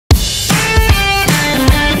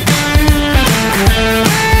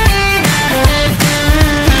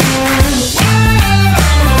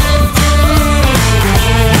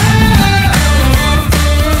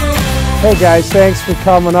Hey guys, thanks for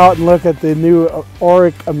coming out and look at the new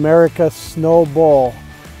Orec America Snow Bowl.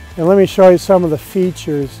 And let me show you some of the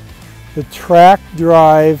features. The track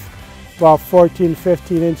drive, about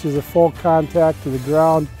 14-15 inches of full contact to the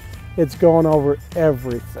ground. It's going over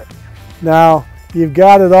everything. Now, you've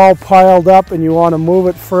got it all piled up and you want to move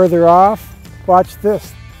it further off. Watch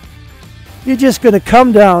this. You're just going to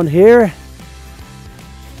come down here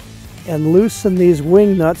and loosen these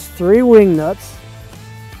wing nuts, 3 wing nuts.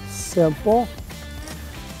 Simple.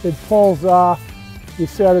 It pulls off. You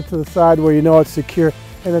set it to the side where you know it's secure,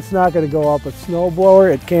 and it's not going to go up a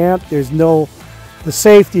snowblower. It can't. The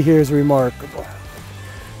safety here is remarkable.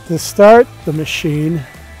 To start the machine,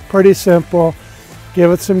 pretty simple. Give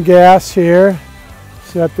it some gas here.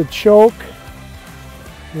 Set the choke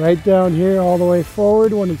right down here all the way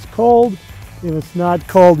forward when it's cold. If it's not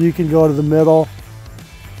cold, you can go to the middle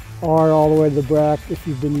or all the way to the back if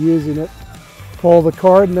you've been using it. Pull the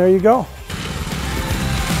cord and there you go.